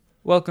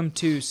Welcome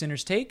to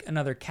Sinner's Take,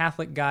 another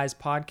Catholic Guys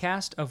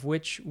podcast of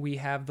which we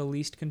have the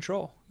least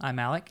control. I'm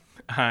Alec.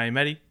 I'm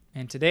Eddie.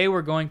 And today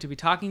we're going to be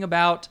talking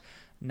about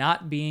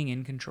not being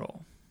in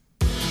control.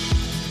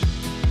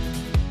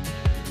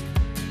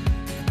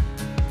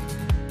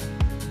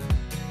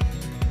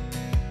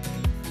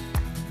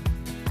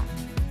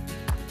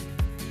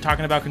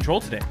 Talking about control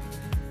today.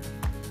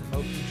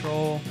 Remote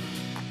control.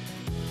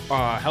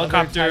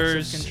 Helicopters. Other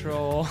types of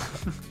control.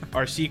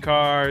 RC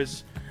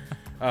cars.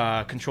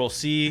 Control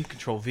C,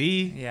 Control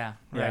V. Yeah,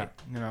 Right. right.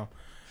 You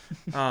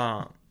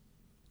know.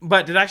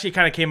 But it actually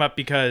kind of came up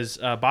because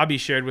Bobby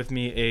shared with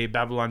me a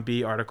Babylon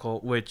Bee article,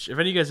 which if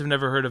any of you guys have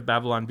never heard of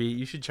Babylon Bee,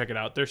 you should check it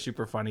out. They're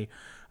super funny.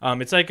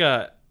 It's like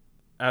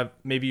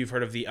maybe you've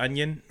heard of The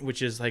Onion,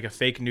 which is like a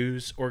fake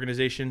news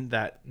organization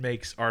that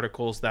makes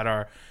articles that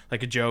are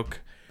like a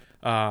joke,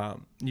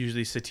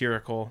 usually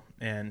satirical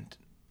and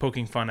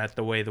poking fun at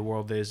the way the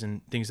world is and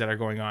things that are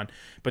going on.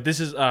 But this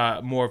is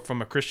more from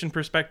a Christian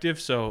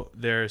perspective, so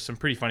there's some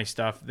pretty funny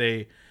stuff.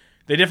 They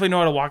definitely know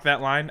how to walk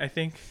that line, I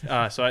think.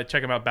 So I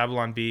check them out.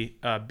 Babylon Bee,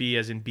 B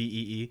as in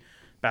BEE,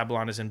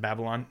 Babylon as in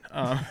Babylon.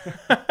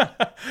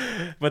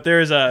 But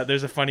there's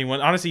a funny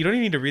one. Honestly, you don't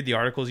even need to read the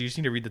articles. You just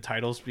need to read the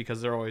titles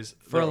because they're always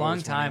For a long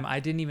always time, funny. I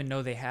didn't even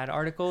know they had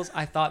articles.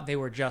 I thought they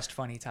were just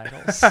funny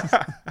titles.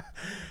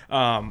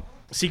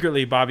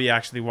 Secretly, Bobby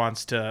actually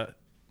wants to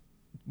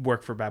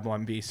work for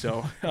Babylon Bee.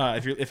 So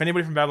if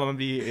anybody from Babylon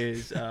Bee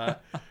is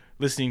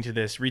listening to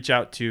this, reach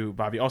out to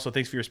Bobby. Also,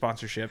 thanks for your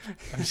sponsorship.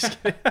 I'm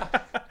just kidding.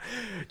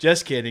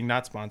 Just kidding,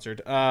 not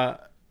sponsored.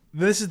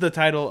 This is the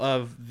title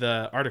of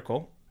the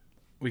article.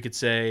 We could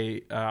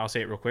say, I'll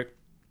say it real quick.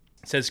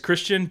 It says,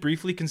 Christian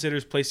briefly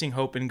considers placing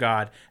hope in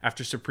God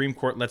after Supreme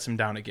Court lets him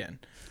down again.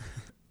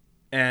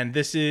 And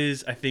this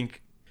is, I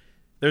think,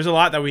 there's a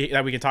lot that we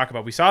can talk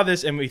about. We saw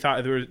this and we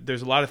thought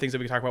there's a lot of things that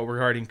we can talk about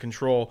regarding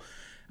control.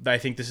 But I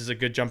think this is a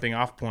good jumping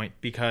off point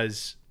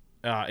because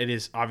it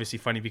is obviously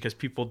funny because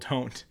people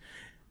don't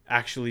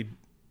actually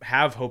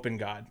have hope in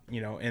God,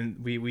 and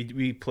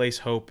we place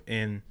hope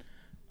in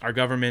our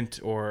government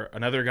or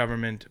another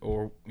government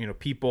or,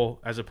 people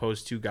as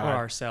opposed to God.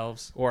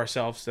 Or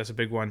ourselves. That's a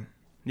big one.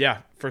 Yeah.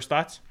 First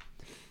thoughts?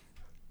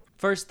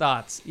 First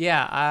thoughts.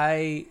 Yeah,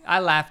 I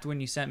laughed when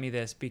you sent me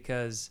this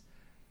because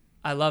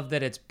I love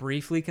that it's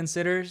briefly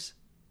considers,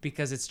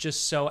 because it's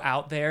just so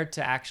out there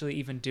to actually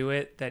even do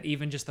it that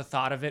even just the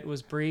thought of it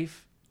was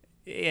brief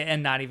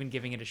and not even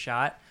giving it a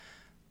shot.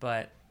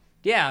 But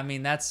yeah, I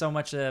mean, that's so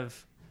much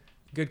of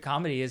good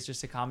comedy is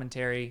just a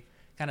commentary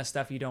kind of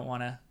stuff you don't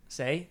want to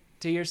say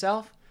to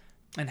yourself.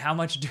 And how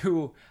much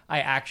do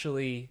I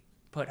actually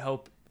put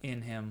hope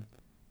in him?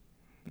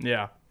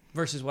 Yeah.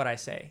 Versus what I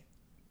say.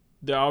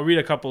 I'll read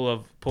a couple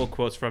of pull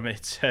quotes from it.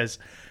 It says,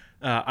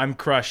 I'm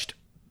crushed.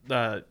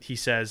 He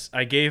says,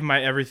 I gave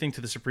my everything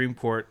to the Supreme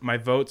Court. My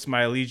votes,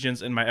 my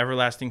allegiance, and my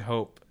everlasting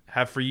hope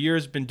have for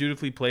years been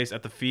dutifully placed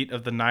at the feet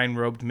of the 9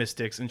 robed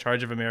mystics in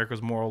charge of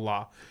America's moral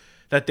law.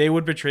 That they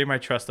would betray my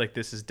trust like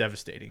this is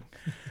devastating.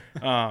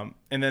 And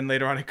then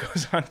later on, it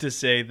goes on to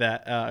say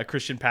that a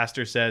Christian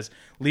pastor says,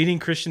 leading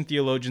Christian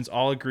theologians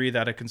all agree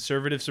that a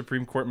conservative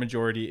Supreme Court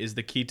majority is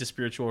the key to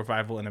spiritual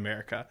revival in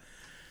America.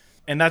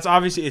 And that's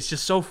obviously, it's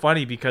just so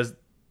funny because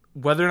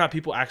whether or not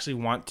people actually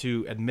want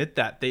to admit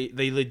that,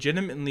 they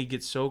legitimately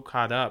get so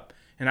caught up.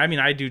 And I mean,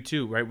 I do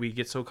too, right? We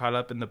get so caught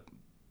up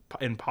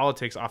in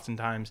politics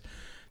oftentimes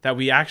that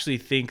we actually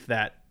think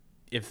that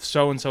if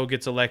so-and-so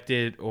gets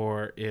elected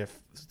or if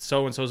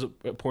so-and-so's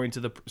appointed to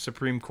the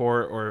Supreme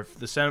Court or if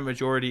the Senate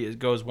majority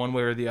goes one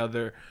way or the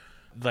other,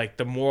 like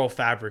the moral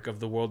fabric of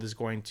the world is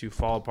going to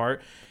fall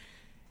apart.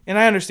 And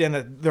I understand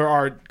that there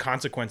are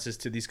consequences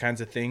to these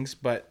kinds of things,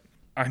 but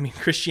I mean,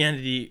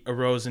 Christianity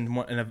arose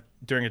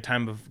during a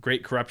time of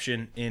great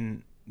corruption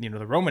in,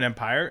 the Roman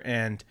Empire,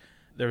 and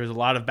there was a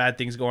lot of bad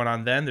things going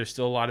on then. There's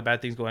still a lot of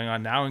bad things going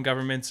on now in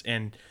governments,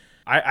 and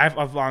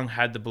I've long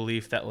had the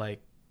belief that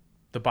like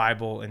the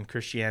Bible and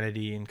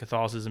Christianity and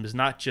Catholicism is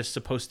not just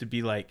supposed to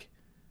be like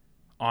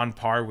on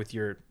par with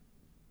your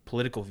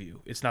political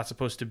view. It's not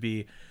supposed to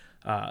be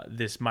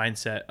this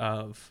mindset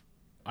of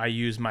I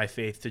use my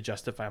faith to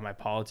justify my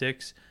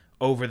politics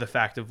over the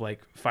fact of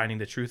like finding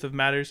the truth of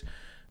matters.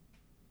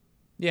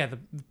 Yeah, the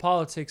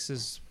politics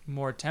is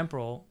more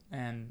temporal,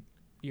 and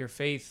your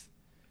faith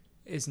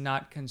is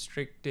not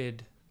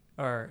constricted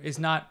or is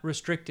not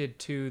restricted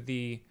to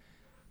the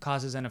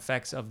causes and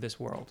effects of this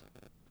world.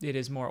 It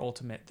is more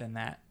ultimate than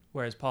that,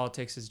 whereas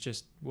politics is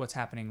just what's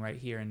happening right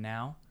here and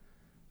now.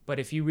 But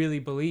if you really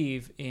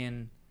believe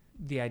in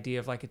the idea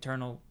of like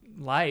eternal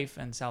life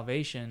and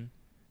salvation,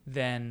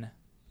 then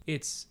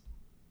it's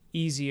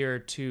easier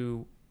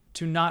to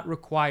not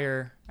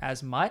require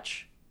as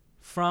much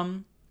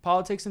from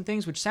politics and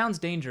things, which sounds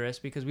dangerous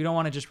because we don't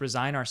want to just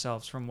resign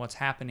ourselves from what's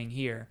happening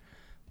here,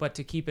 but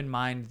to keep in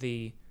mind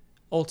the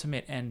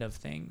ultimate end of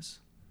things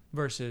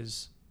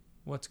versus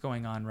what's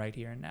going on right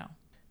here and now.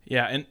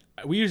 Yeah, and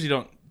we usually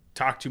don't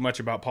talk too much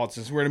about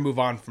politics. We're going to move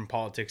on from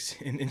politics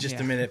in just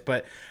a minute.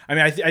 But I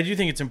mean, I do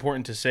think it's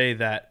important to say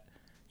that,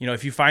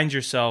 if you find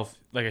yourself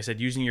like I said,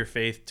 using your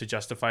faith to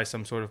justify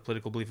some sort of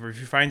political belief, or if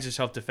you find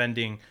yourself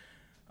defending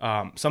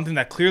something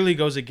that clearly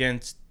goes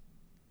against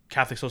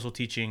Catholic social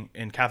teaching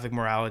and Catholic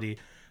morality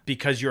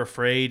because you're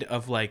afraid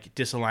of like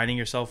disaligning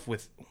yourself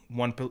with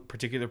one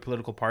particular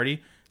political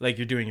party, like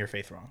you're doing your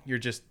faith wrong. You're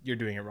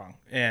doing it wrong.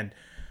 And,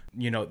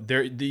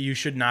 you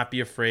should not be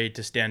afraid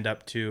to stand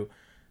up to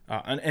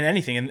and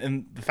anything.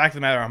 And the fact of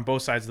the matter, on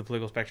both sides of the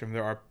political spectrum,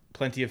 there are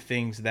plenty of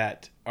things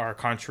that are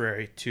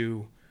contrary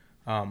to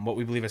what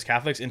we believe as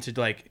Catholics, and to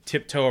like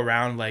tiptoe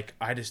around, like,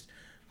 I just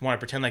want to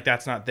pretend like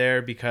that's not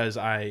there because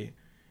I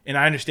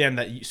understand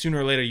that sooner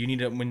or later you need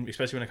to,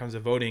 especially when it comes to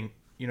voting,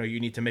 you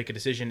need to make a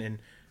decision, and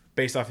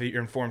based off of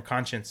your informed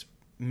conscience,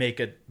 make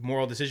a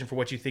moral decision for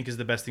what you think is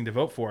the best thing to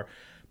vote for.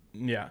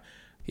 Yeah.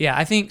 Yeah,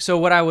 I think so.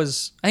 What I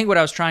was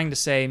trying to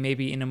say,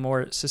 maybe in a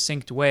more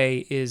succinct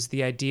way, is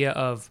the idea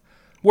of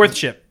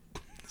worthship.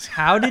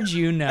 How did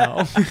you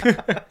know?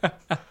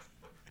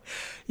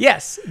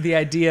 Yes, the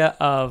idea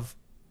of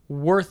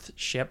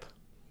worship,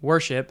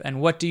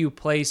 and what do you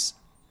place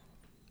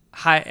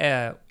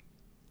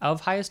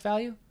of highest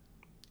value?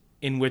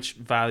 In which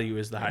value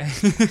is the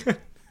highest?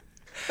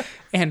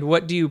 And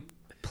what do you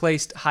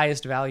place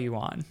highest value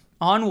on?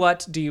 On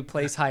what do you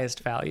place highest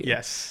value?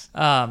 Yes.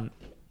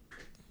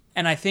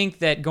 And I think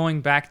that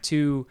going back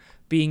to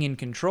being in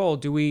control,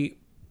 do we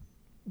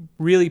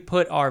really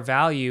put our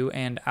value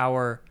and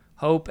our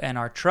hope and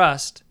our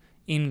trust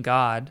in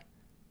God?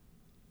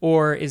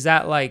 Or is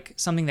that like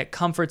something that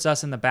comforts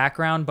us in the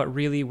background, but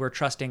really we're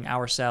trusting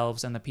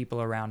ourselves and the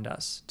people around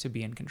us to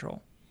be in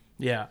control?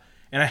 Yeah.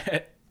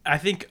 And I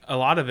think a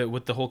lot of it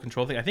with the whole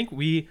control thing, I think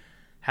we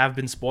have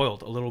been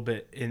spoiled a little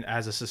bit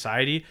as a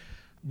society.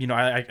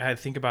 I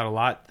think about a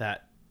lot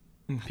that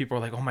people are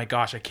like, oh my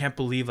gosh, I can't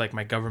believe like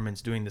my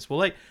government's doing this. Well,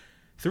 like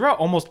throughout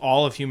almost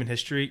all of human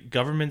history,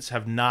 governments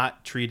have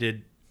not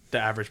treated the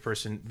average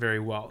person very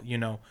well.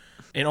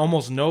 In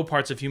almost no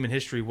parts of human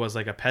history was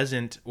like a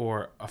peasant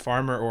or a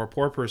farmer or a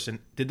poor person,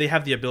 did they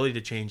have the ability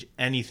to change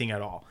anything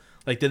at all?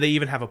 Like, did they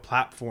even have a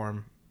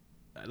platform?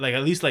 Like,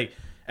 at least like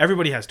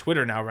everybody has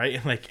Twitter now, right?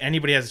 And like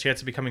anybody has a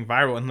chance of becoming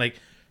viral, and like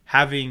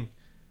having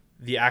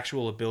the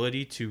actual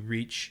ability to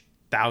reach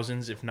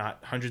thousands, if not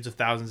hundreds of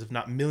thousands, if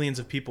not millions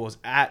of people is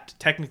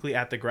technically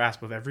at the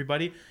grasp of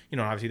everybody.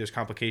 Obviously there's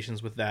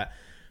complications with that,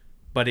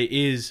 but it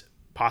is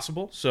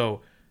possible.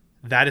 So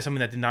that is something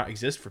that did not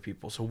exist for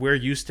people. So we're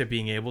used to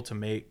being able to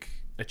make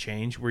a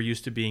change. We're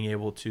used to being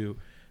able to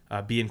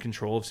be in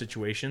control of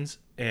situations.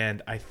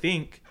 And I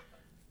think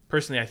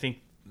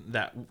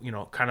that,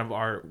 kind of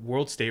our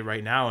world state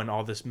right now and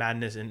all this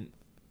madness and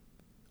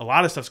a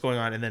lot of stuff's going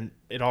on. And then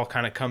it all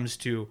kind of comes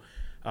to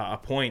a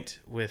point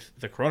with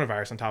the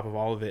coronavirus on top of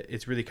all of it.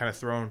 It's really kind of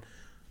thrown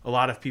a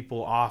lot of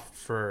people off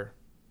for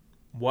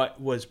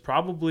what was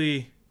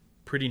probably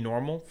pretty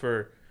normal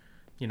for,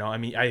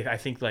 I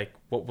think like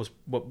what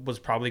was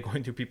probably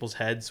going through people's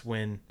heads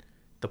when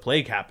the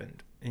plague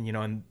happened,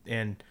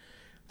 and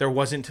there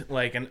wasn't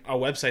like a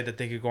website that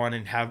they could go on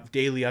and have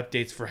daily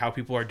updates for how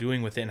people are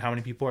doing with it and how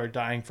many people are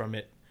dying from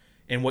it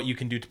and what you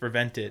can do to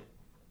prevent it.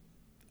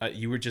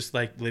 You were just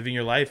like living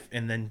your life,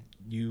 and then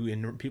you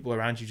and people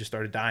around you just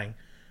started dying.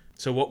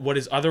 So what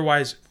is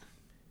otherwise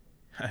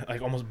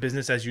like almost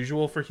business as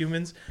usual for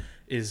humans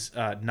is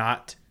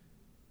not.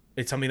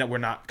 It's something that we're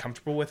not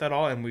comfortable with at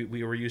all, and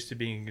we were used to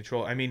being in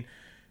control. I mean,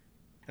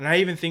 and I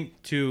even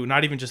think to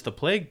not even just the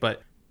plague,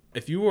 but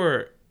if you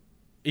were,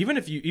 even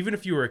if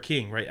you were a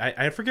king, right?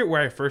 I forget where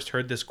I first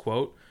heard this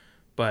quote,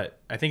 but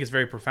I think it's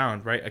very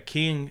profound, right? A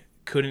king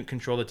couldn't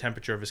control the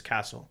temperature of his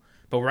castle,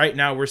 but right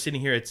now we're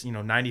sitting here. It's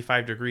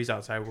 95 degrees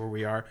outside where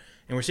we are,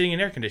 and we're sitting in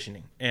air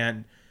conditioning,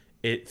 and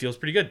it feels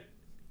pretty good.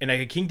 And like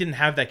a king didn't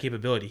have that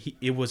capability.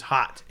 It was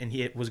hot, and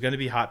it was going to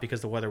be hot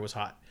because the weather was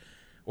hot,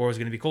 or it was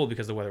going to be cold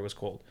because the weather was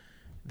cold.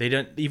 They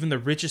didn't. Even the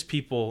richest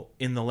people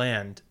in the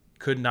land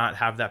could not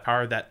have that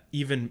power that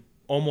even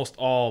almost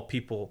all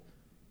people,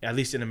 at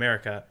least in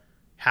America,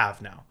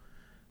 have now.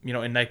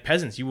 And like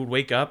peasants, you would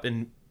wake up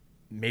and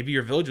maybe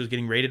your village was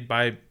getting raided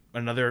by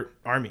another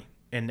army,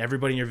 and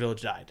everybody in your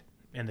village died,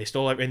 and they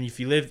stole. And if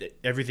you lived,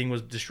 everything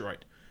was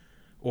destroyed,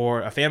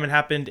 or a famine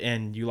happened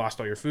and you lost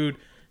all your food.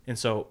 And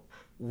so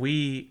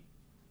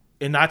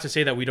and not to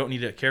say that we don't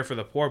need to care for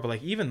the poor, but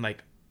like even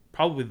like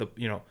probably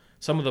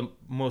some of the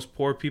most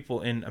poor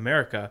people in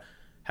America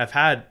have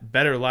had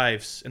better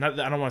lives, and I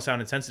don't want to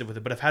sound insensitive with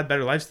it, but have had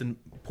better lives than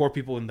poor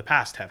people in the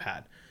past have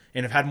had,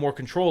 and have had more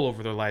control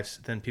over their lives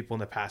than people in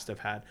the past have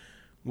had,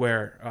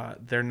 where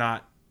they're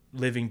not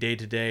living day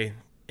to day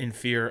in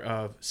fear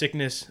of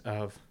sickness,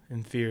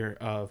 in fear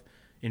of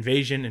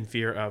invasion, in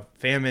fear of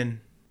famine.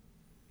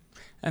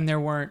 And there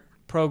weren't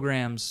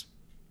programs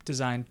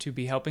designed to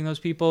be helping those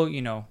people,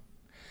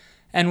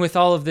 And with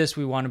all of this,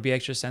 we want to be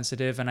extra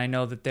sensitive. And I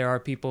know that there are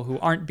people who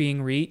aren't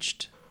being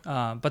reached,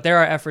 but there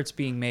are efforts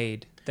being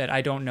made that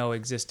I don't know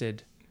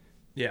existed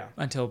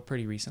until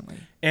pretty recently.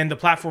 And the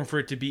platform for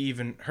it to be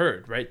even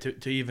heard, right?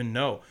 To even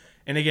know.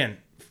 And again,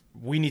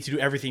 we need to do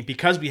everything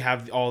because we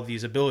have all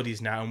these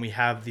abilities now and we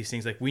have these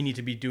things. Like we need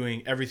to be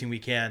doing everything we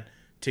can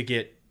to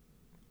get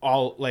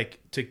all like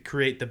to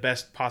create the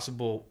best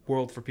possible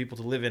world for people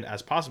to live in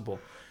as possible.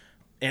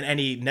 And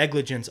any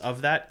negligence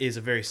of that is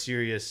a very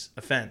serious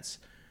offense.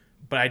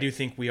 But I do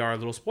think we are a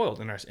little spoiled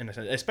in a sense,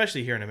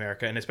 especially here in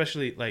America, and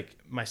especially like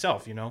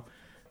myself, you know,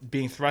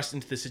 being thrust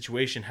into this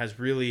situation has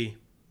really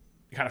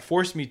kind of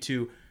forced me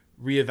to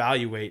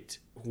reevaluate,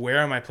 where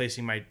am I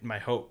placing my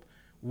hope?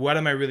 What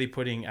am I really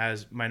putting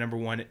as my number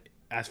one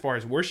as far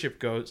as worship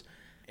goes?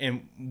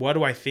 And what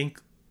do I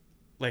think,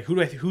 like,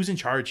 who's in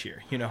charge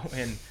here, you know?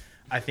 And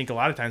I think a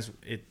lot of times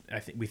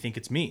we think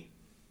it's me.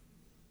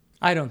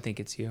 I don't think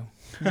it's you.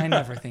 I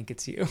never think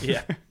it's you.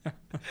 Yeah.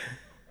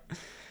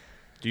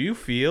 Do you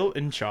feel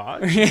in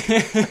charge?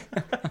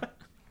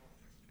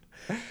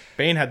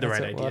 Bane had the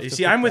right idea. You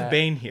see, I'm with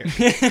Bane here.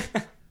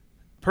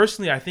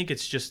 Personally, I think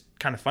it's just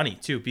kind of funny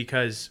too,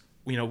 because,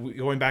 you know,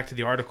 going back to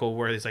the article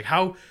where it's like,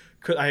 how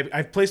could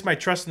I've placed my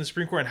trust in the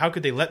Supreme Court, and how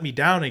could they let me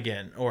down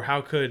again? Or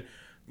how could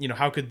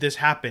this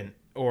happen?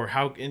 Or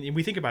and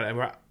we think about it,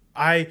 where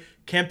I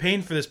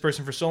campaigned for this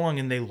person for so long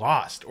and they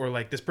lost, or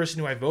like this person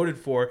who I voted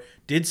for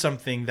did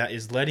something that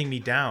is letting me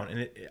down.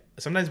 And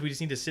sometimes we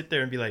just need to sit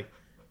there and be like,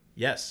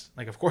 yes,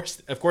 like, of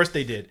course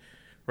they did,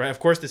 right? Of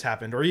course this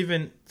happened. Or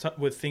even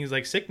with things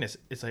like sickness,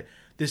 it's like,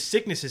 this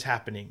sickness is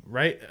happening,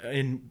 right?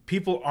 And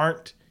people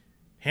aren't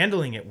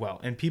handling it well,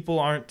 and people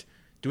aren't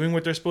doing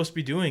what they're supposed to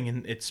be doing,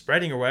 and it's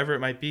spreading or whatever it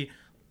might be.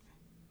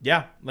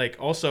 Yeah, like,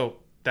 also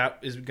that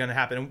is going to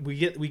happen. And we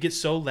get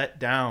so let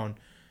down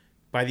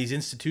by these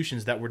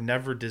institutions that were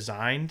never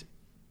designed.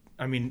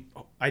 I mean,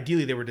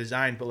 ideally they were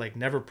designed, but like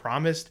never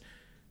promised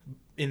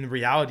in the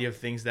reality of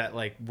things that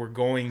like were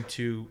going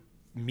to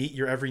meet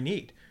your every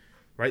need,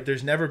 right?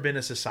 There's never been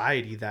a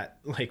society that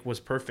like was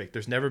perfect.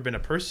 There's never been a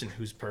person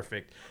who's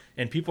perfect,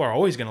 and people are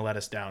always going to let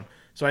us down.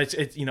 So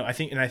it's you know, I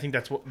think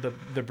that's what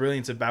the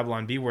brilliance of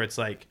Babylon Bee, where it's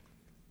like,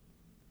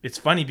 it's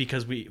funny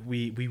because we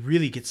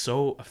really get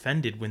so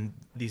offended when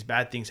these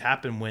bad things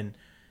happen, when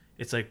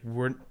it's like,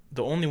 we're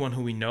the only one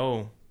who we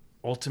know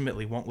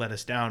ultimately won't let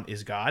us down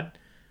is God,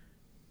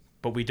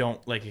 but we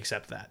don't like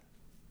accept that.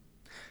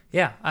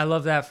 Yeah, I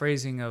love that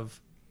phrasing of,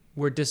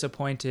 we're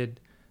disappointed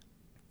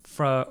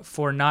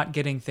for not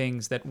getting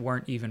things that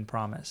weren't even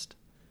promised.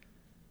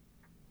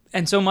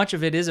 And so much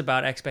of it is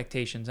about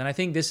expectations. And I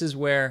think this is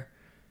where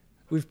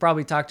we've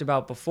probably talked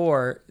about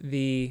before,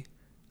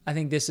 I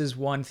think this is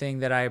one thing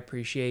that I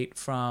appreciate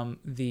from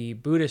the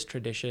Buddhist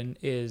tradition,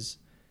 is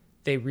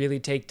they really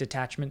take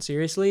detachment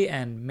seriously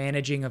and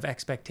managing of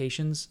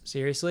expectations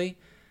seriously.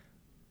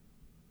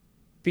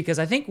 Because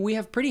I think we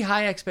have pretty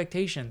high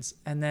expectations,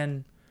 and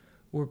then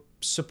we're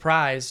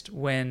surprised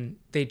when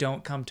they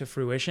don't come to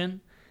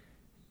fruition.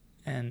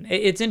 And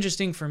it's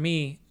interesting for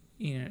me,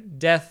 you know,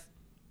 death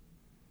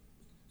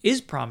is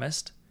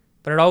promised,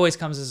 but it always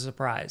comes as a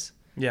surprise.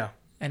 Yeah.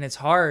 And it's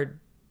hard.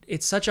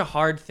 It's such a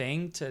hard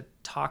thing to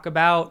talk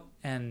about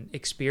and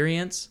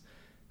experience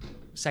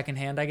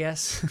secondhand, I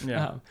guess.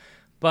 Yeah.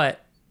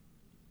 But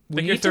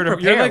we like need to prepare.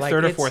 You're like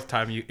third or fourth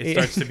time it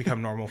starts to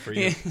become normal for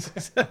you.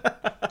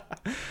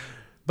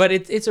 But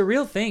it's a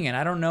real thing, and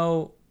I don't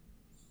know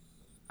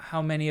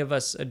how many of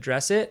us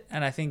address it.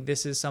 And I think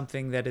this is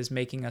something that is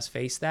making us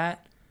face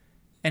that.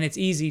 And it's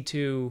easy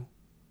to.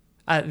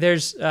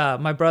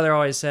 My brother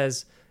always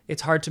says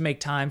it's hard to make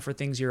time for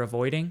things you're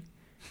avoiding,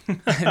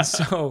 and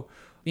so,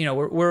 you know,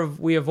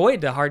 we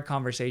avoid the hard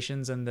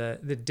conversations and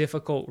the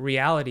difficult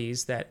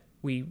realities that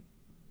we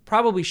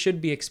probably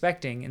should be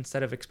expecting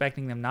instead of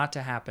expecting them not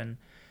to happen.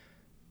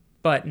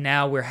 But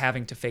now we're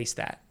having to face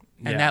that.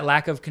 And that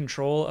lack of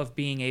control of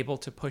being able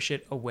to push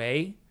it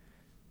away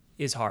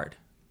is hard.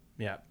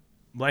 Yeah.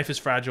 Life is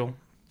fragile.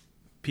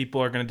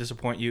 People are going to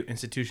disappoint you.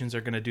 Institutions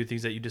are going to do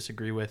things that you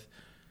disagree with.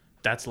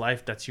 That's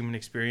life. That's human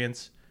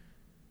experience.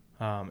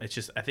 It's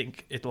just, I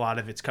think a lot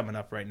of it's coming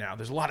up right now.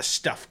 There's a lot of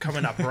stuff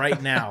coming up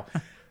right now.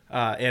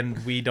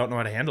 And we don't know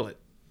how to handle it.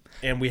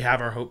 And we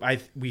have our hope.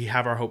 We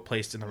have our hope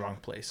placed in the wrong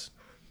place.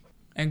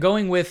 And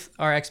going with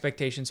our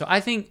expectations. So I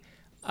think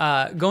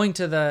going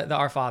to the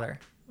Our Father,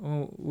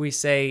 we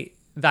say,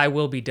 "Thy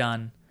will be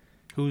done."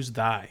 Who's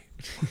thy?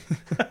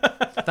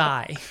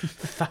 Thy.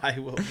 Thy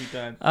will be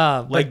done.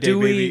 Leg day,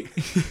 baby.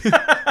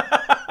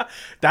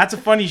 That's a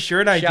funny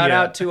shirt idea. Shout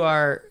out to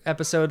our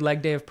episode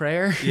Leg Day of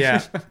Prayer.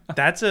 Yeah.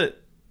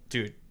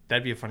 Dude,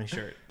 that'd be a funny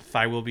shirt.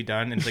 Thigh will be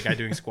done, and it's the guy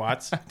doing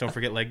squats. Don't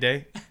forget leg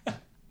day.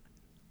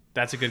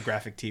 That's a good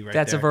graphic tee right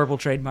That's there. A verbal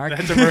trademark.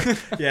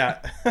 Yeah.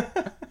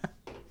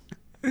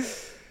 You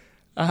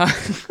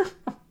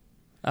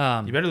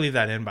better leave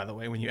that in, by the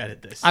way, when you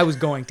edit this. I was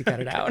going to cut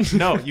it out.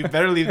 No, you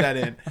better leave that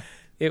in.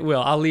 It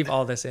will. I'll leave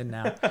all this in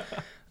now.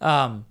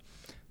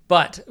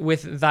 But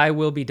with Thy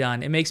Will Be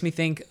Done, it makes me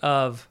think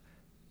of,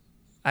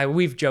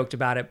 we've joked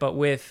about it, but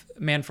with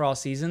Man for All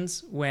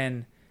Seasons,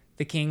 when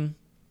the king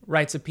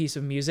writes a piece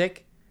of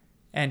music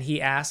and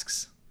he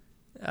asks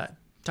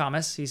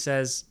Thomas, he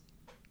says,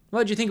 "What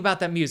did you think about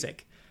that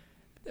music?"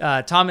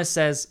 Thomas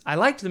says, "I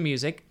liked the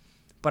music,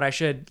 but I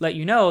should let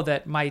you know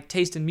that my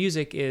taste in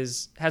music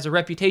has a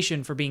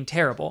reputation for being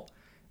terrible."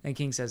 And the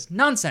king says,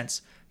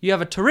 "Nonsense. You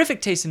have a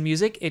terrific taste in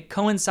music. It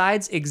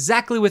coincides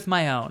exactly with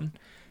my own."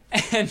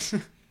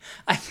 And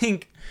I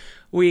think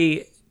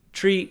we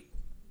treat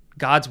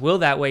God's will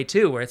that way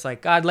too, where it's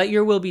like, God, let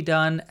your will be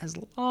done as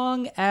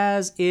long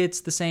as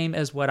it's the same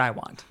as what I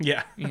want.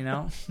 Yeah. You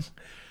know?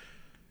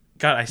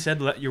 God, I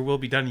said let your will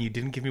be done and you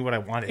didn't give me what I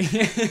wanted.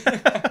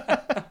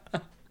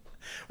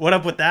 What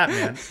up with that,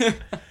 man?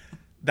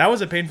 That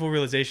was a painful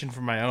realization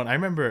for my own. I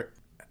remember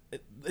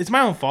it's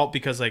my own fault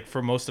because like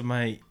for most of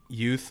my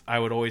youth, I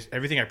would always,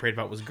 everything I prayed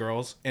about was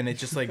girls, and it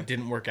just like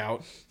didn't work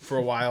out for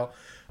a while.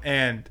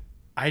 And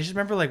I just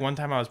remember like one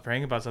time I was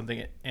praying about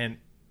something and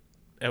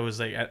it was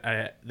like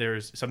there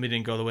was something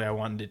didn't go the way I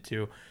wanted it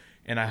to,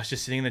 and I was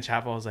just sitting in the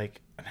chapel. I was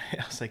like,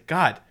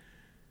 God,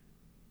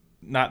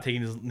 not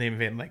taking his name in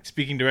vain, like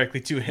speaking directly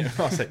to him.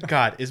 I was like,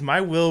 God, is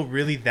my will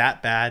really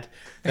that bad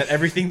that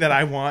everything that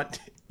I want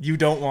you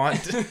don't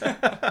want?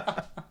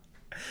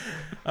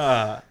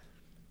 But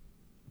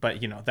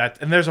you know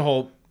that, and there's a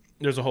whole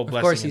blessing.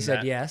 Of course, he in said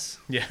that. yes.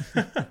 Yeah.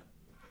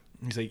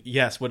 He's like,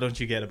 yes. What don't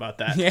you get about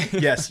that? Yeah.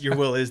 Yes, your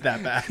will is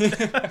that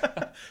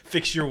bad.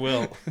 Fix your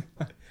will.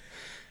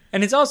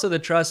 And it's also the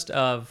trust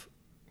of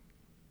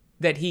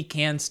that he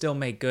can still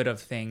make good of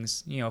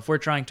things. You know, if we're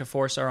trying to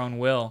force our own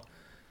will,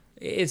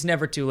 it's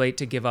never too late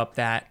to give up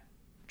that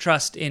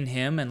trust in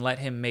him and let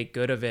him make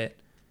good of it.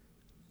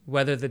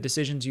 Whether the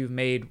decisions you've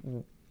made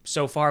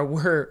so far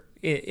were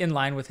in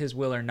line with his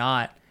will or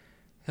not,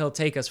 he'll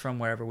take us from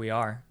wherever we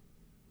are.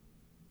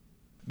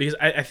 Because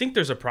I think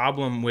there's a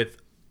problem with,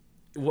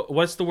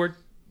 what's the word?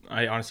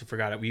 I honestly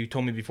forgot it. You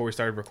told me before we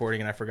started recording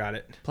and I forgot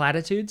it.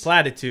 Platitudes?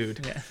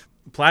 Platitude. Yeah.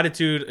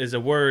 Platitude is a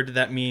word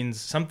that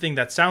means something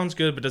that sounds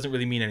good but doesn't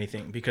really mean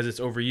anything because it's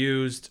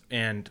overused,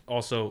 and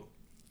also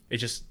it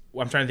just,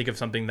 I'm trying to think of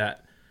something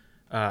that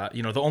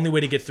the only way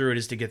to get through it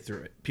is to get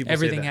through it. People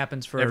Everything say that.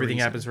 happens for everything a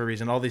reason. happens for a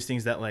reason. All these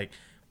things that like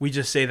we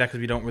just say that because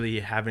we don't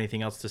really have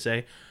anything else to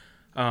say.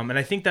 And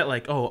I think that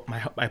like,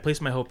 I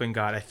place my hope in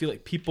God. I feel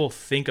like people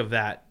think of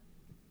that,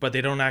 but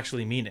they don't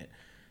actually mean it.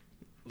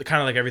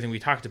 Kind of like everything we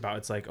talked about.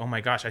 It's like, oh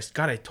my gosh,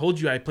 God, I told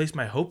you I placed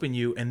my hope in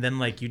you, and then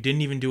like you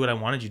didn't even do what I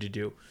wanted you to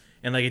do.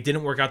 And like it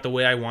didn't work out the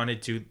way I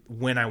wanted to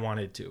when I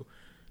wanted to.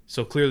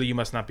 So clearly you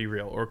must not be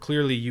real, or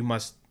clearly you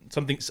must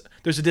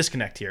there's a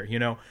disconnect here, you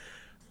know,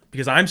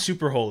 because I'm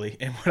super holy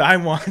and what I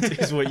want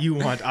is what you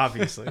want,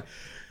 obviously.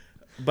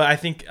 But I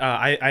think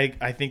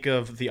I think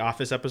of the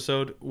Office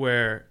episode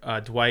where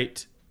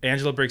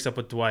Angela breaks up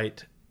with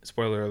Dwight.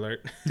 Spoiler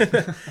alert.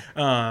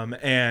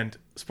 And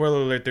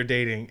spoiler alert, they're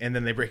dating and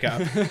then they break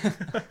up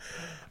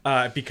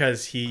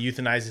because he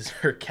euthanizes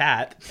her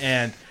cat,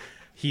 and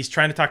he's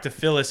trying to talk to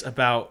Phyllis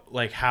about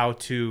like how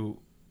to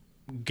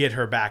get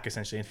her back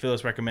essentially. And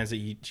Phyllis recommends that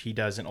he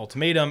does an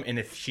ultimatum, and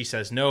if she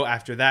says no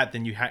after that,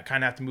 then you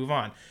kind of have to move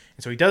on.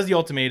 And so he does the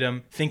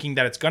ultimatum thinking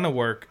that it's gonna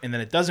work, and then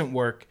it doesn't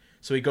work.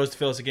 So he goes to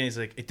Phyllis again. He's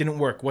like, it didn't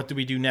work. What do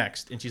we do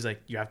next? And she's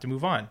like, you have to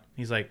move on.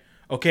 He's like,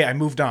 okay, I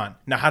moved on.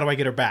 Now how do I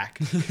get her back?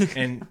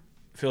 And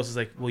Phyllis is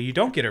like, well, you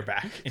don't get her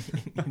back.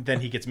 And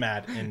then he gets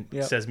mad and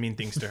says mean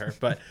things to her.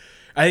 But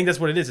I think that's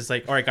what it is. It's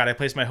like, all right, God, I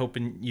placed my hope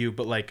in you,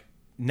 but like,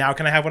 now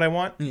can I have what I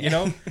want? You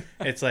know,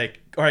 it's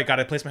like, all right, God,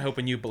 I placed my hope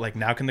in you, but like,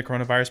 now can the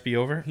coronavirus be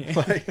over? Yeah.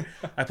 Like,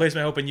 I placed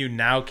my hope in you.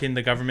 Now can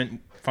the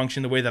government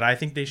function the way that I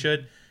think they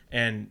should?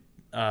 And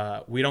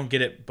we don't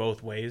get it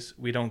both ways.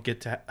 We don't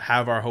get to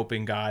have our hope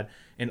in God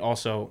and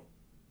also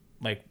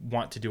like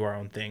want to do our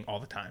own thing all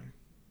the time.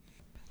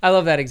 I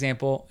love that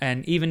example.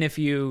 And even if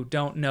you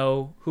don't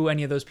know who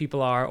any of those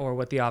people are or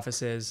what The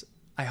Office is,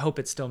 I hope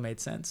it still made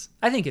sense.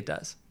 I think it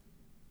does.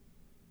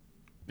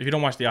 If you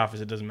don't watch The Office,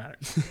 it doesn't matter.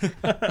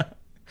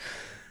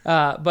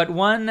 But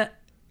one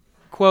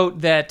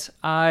quote that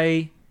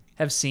I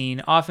have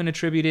seen often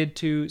attributed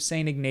to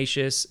St.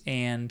 Ignatius,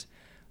 and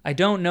I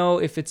don't know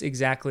if it's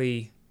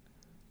exactly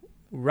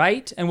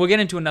right. And we'll get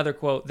into another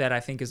quote that I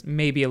think is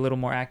maybe a little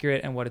more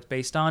accurate and what it's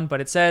based on.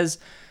 But it says,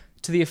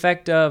 to the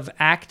effect of,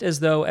 act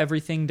as though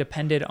everything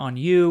depended on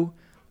you,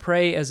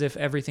 pray as if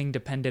everything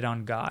depended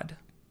on God.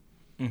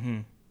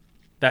 Mm-hmm.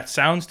 That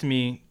sounds to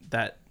me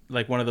that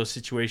like one of those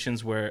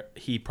situations where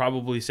he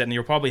probably said, and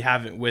you'll probably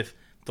have it with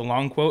the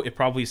long quote, it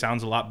probably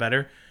sounds a lot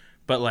better,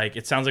 but like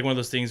it sounds like one of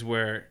those things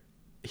where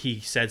he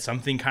said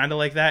something kind of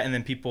like that, and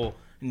then people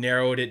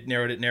narrowed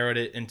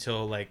it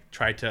until like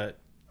tried to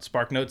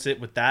spark notes it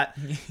with that.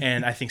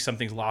 And I think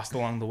something's lost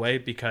along the way,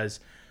 because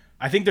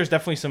I think there's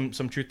definitely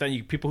some truth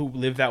that people who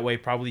live that way,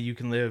 probably you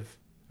can live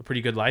a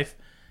pretty good life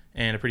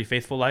and a pretty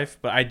faithful life.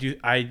 But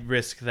I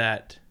risk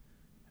that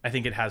I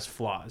think it has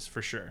flaws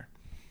for sure.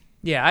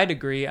 Yeah, I'd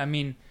agree. I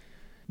mean,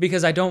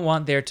 because I don't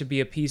want there to be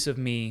a piece of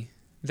me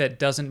that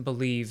doesn't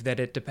believe that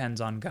it depends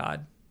on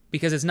God,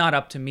 because it's not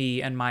up to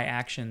me and my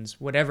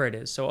actions, whatever it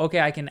is. So, okay,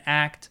 I can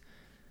act.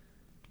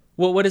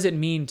 Well, what does it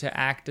mean to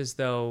act as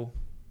though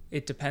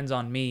it depends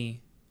on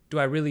me? Do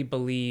I really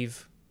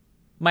believe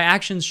my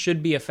actions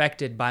should be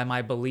affected by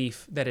my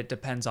belief that it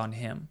depends on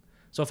him?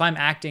 So if I'm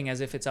acting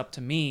as if it's up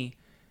to me,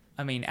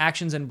 I mean,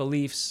 actions and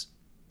beliefs,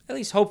 at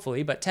least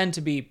hopefully, but tend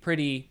to be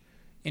pretty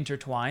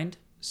intertwined.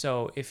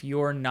 So if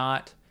you're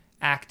not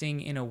acting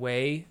in a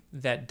way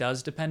that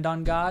does depend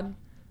on God,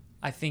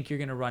 I think you're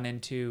going to run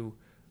into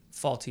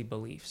faulty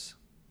beliefs.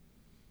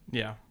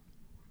 Yeah.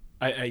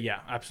 Yeah,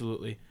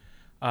 absolutely.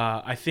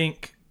 I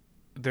think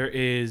there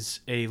is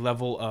a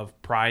level of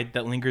pride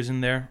that lingers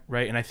in there,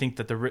 right? And I think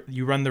that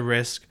you run the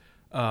risk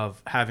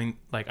of having,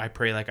 like, I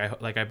pray like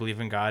I believe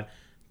in God,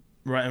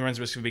 runs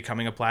the risk of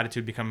becoming a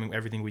platitude, becoming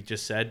everything we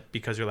just said,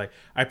 because you're like,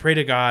 I pray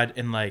to God,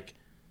 and like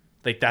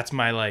that's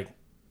my like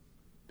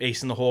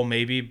ace in the hole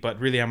maybe, but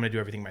really I'm going to do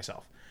everything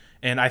myself.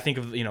 And I think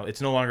of,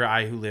 it's no longer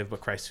I who live,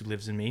 but Christ who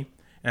lives in me.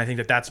 And I think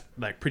that that's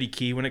like pretty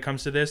key when it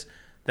comes to this,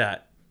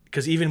 that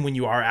because even when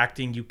you are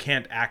acting, you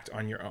can't act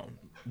on your own.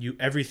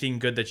 Everything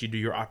good that you do,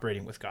 you're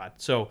operating with God.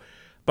 So,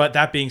 but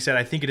that being said,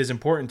 I think it is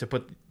important to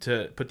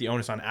put the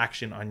onus on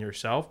action on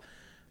yourself.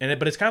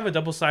 But it's kind of a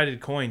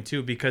double-sided coin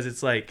too, because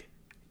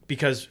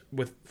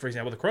with, for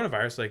example, the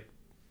coronavirus, like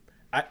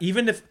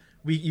even if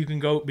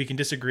we can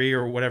disagree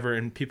or whatever,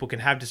 and people can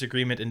have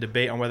disagreement and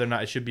debate on whether or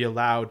not it should be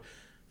allowed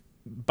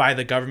by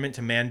the government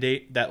to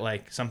mandate that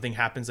like something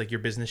happens, like your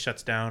business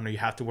shuts down or you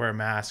have to wear a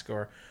mask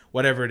or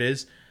whatever it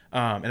is.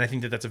 And I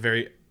think that that's a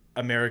very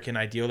American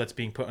ideal that's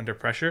being put under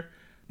pressure.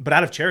 But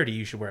out of charity,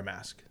 you should wear a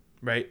mask,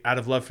 right? Out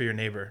of love for your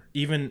neighbor.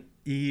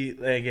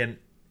 Again,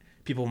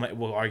 people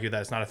will argue that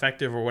it's not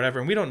effective or whatever,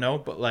 and we don't know,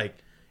 but like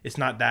it's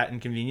not that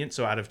inconvenient.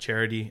 So out of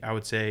charity, I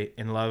would say,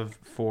 in love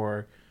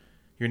for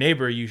your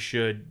neighbor, you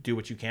should do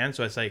what you can.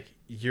 So it's like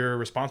you're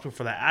responsible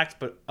for that act.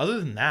 But other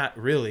than that,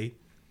 really,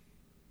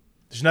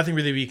 there's nothing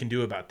really we can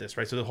do about this,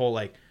 right? So the whole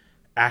like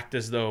act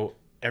as though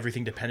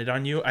everything depended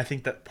on you. I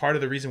think that part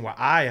of the reason why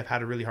I have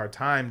had a really hard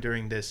time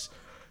during this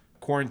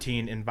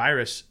quarantine and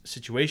virus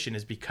situation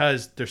is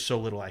because there's so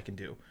little I can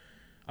do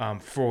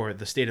for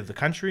the state of the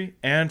country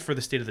and for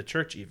the state of the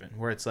church, even,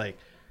 where it's like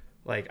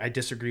I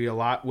disagree a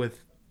lot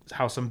with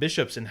how some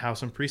bishops and how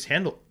some priests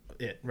handle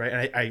it, right?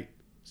 And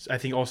I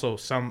think also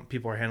some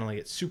people are handling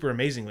it super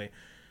amazingly,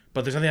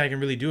 but there's nothing I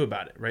can really do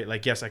about it, right?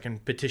 Like, yes, I can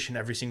petition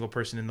every single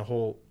person in the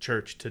whole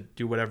church to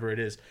do whatever it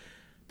is,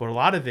 but a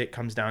lot of it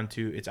comes down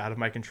to it's out of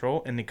my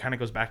control. And it kind of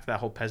goes back to that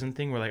whole peasant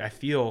thing where like I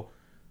feel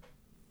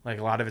like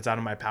a lot of it's out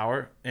of my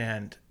power.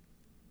 And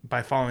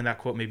by following that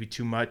quote maybe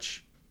too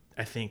much,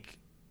 I think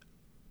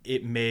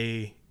it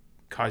may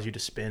cause you to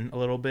spin a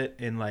little bit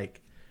in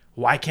like,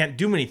 well, I can't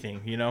do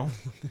anything,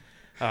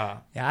 Yeah,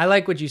 I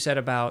like what you said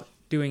about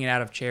doing it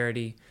out of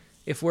charity.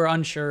 If we're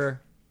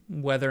unsure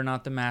whether or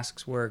not the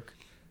masks work,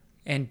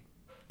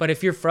 but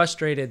if you're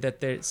frustrated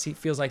that it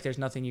feels like there's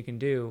nothing you can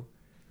do,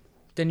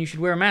 then you should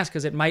wear a mask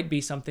because it might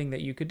be something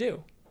that you could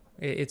do.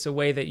 It's a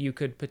way that you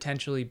could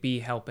potentially be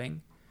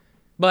helping.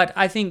 But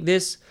I think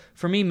this,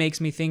 for me,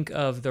 makes me think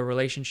of the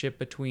relationship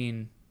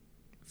between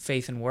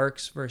faith and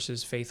works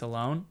versus faith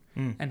alone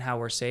and how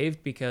we're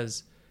saved,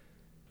 because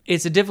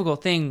it's a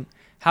difficult thing.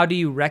 How do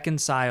you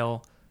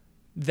reconcile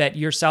that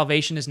your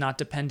salvation is not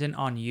dependent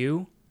on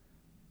you,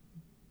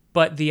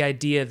 but the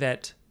idea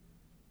that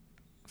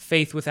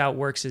faith without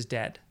works is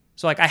dead?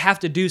 So like I have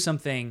to do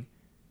something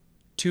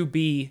to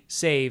be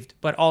saved,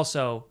 but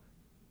also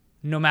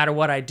no matter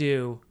what I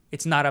do,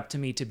 it's not up to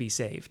me to be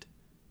saved.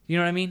 You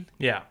know what I mean?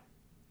 Yeah.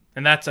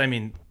 And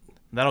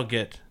that'll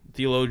get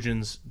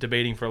theologians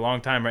debating for a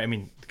long time, right? I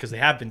mean, because they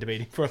have been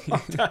debating for a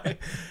long time.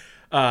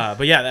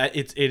 But yeah,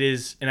 it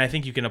is. And I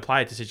think you can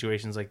apply it to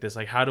situations like this.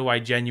 Like, how do I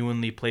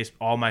genuinely place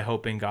all my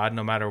hope in God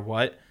no matter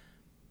what,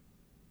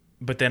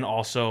 but then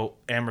also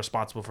am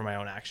responsible for my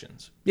own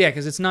actions? Yeah,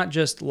 because it's not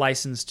just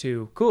licensed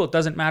to, cool, it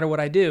doesn't matter what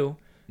I do.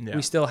 Yeah.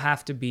 We still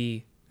have to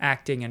be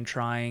acting and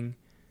trying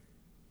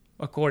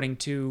according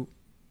to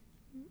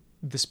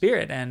the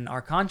Spirit and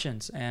our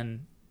conscience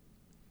and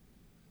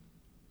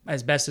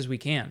as best as we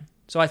can.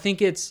 So I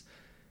think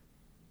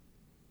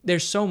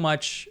there's so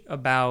much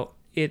about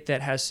it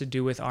that has to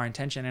do with our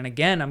intention. And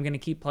again, I'm going to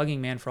keep plugging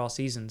Man for All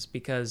Seasons,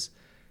 because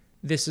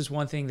this is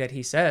one thing that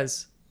he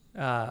says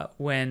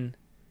when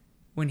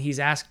he's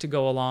asked to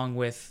go along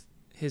with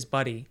his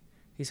buddy.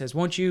 He says,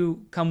 "Won't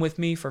you come with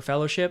me for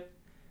fellowship?"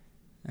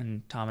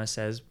 And Thomas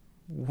says,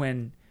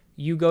 "When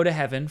you go to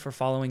heaven for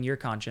following your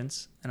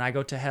conscience, and I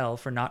go to hell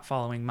for not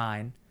following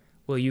mine,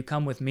 will you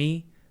come with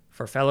me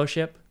for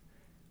fellowship?"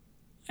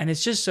 And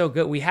it's just so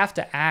good. We have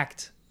to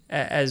act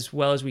as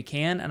well as we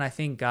can, and I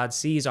think God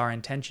sees our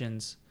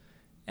intentions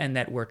and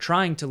that we're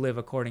trying to live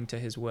according to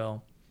his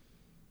will,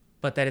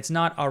 but that it's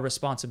not our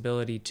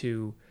responsibility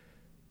to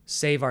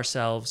save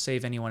ourselves,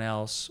 save anyone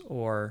else,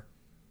 or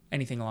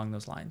anything along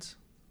those lines.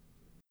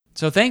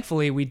 So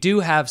thankfully, we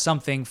do have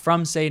something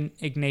from St.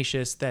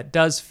 Ignatius that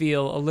does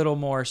feel a little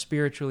more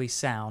spiritually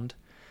sound.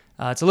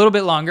 It's a little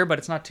bit longer, but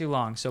it's not too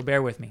long, so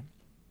bear with me.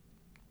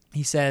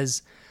 He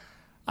says,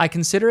 "I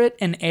consider it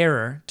an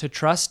error to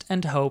trust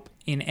and hope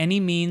in any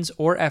means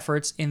or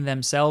efforts in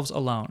themselves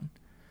alone,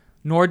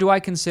 nor do I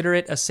consider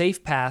it a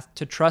safe path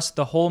to trust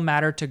the whole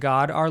matter to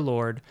God our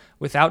Lord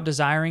without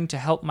desiring to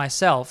help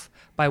myself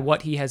by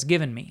what he has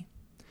given me.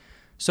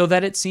 So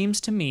that it seems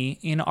to me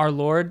in our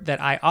Lord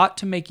that I ought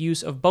to make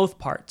use of both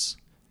parts,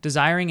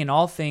 desiring in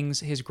all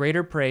things his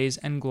greater praise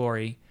and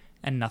glory,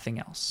 and nothing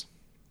else."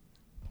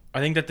 I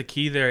think that the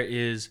key there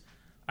is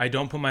I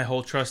don't put my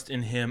whole trust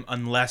in him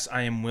unless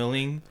I am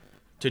willing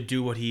to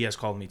do what he has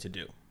called me to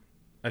do.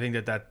 I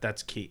think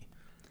that's key.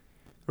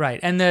 Right.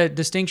 And the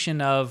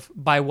distinction of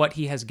by what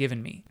he has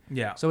given me.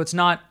 Yeah. So it's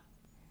not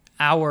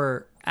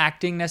our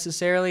acting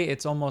necessarily.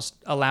 It's almost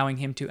allowing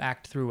him to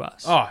act through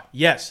us. Oh,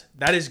 yes.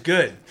 That is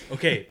good.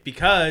 Okay.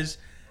 Because,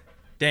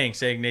 dang,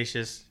 St.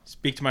 Ignatius,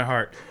 speak to my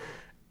heart.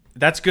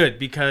 That's good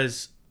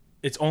because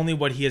it's only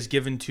what he has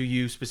given to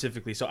you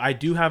specifically. So I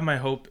do have my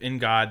hope in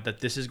God that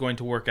this is going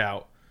to work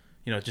out.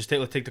 You know, let's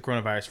take the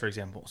coronavirus, for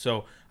example.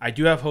 So I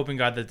do have hope in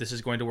God that this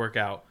is going to work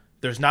out.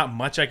 There's not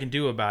much I can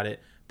do about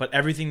it, but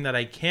everything that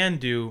I can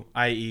do,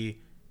 i.e.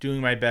 doing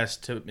my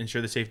best to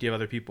ensure the safety of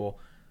other people,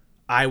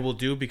 I will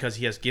do because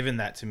he has given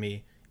that to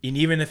me. And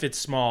even if it's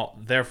small,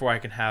 therefore I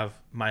can have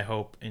my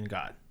hope in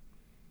God.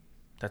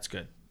 That's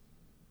good.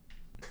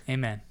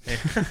 Amen.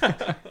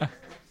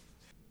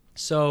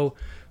 So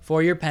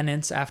for your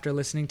penance, after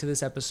listening to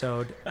this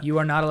episode, you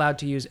are not allowed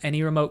to use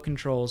any remote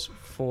controls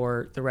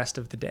for the rest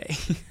of the day.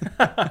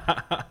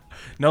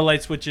 No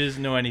light switches,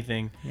 no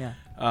anything. Yeah.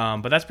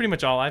 But that's pretty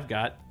much all I've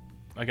got.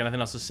 I got nothing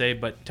else to say,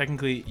 but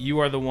technically you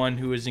are the one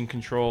who is in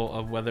control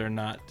of whether or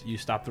not you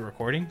stop the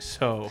recording.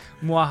 So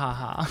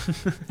Mwahaha.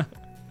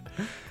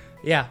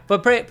 Yeah,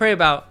 but pray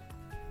about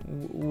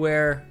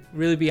where,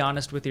 really be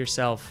honest with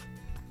yourself.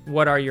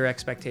 What are your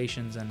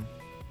expectations and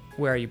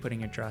where are you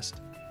putting your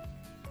trust?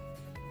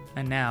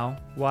 And now,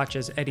 watch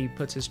as Eddie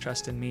puts his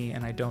trust in me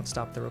and I don't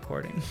stop the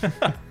recording.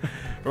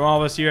 From all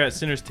of us here at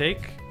Sinner's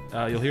Take,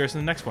 you'll hear us in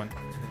the next one.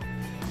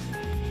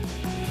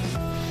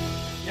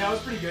 Yeah, it was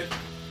pretty good.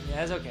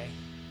 Yeah, it's okay.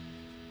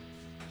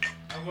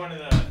 I'm going to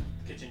the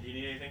kitchen. Do you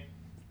need anything?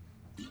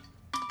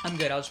 I'm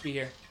good. I'll just be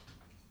here.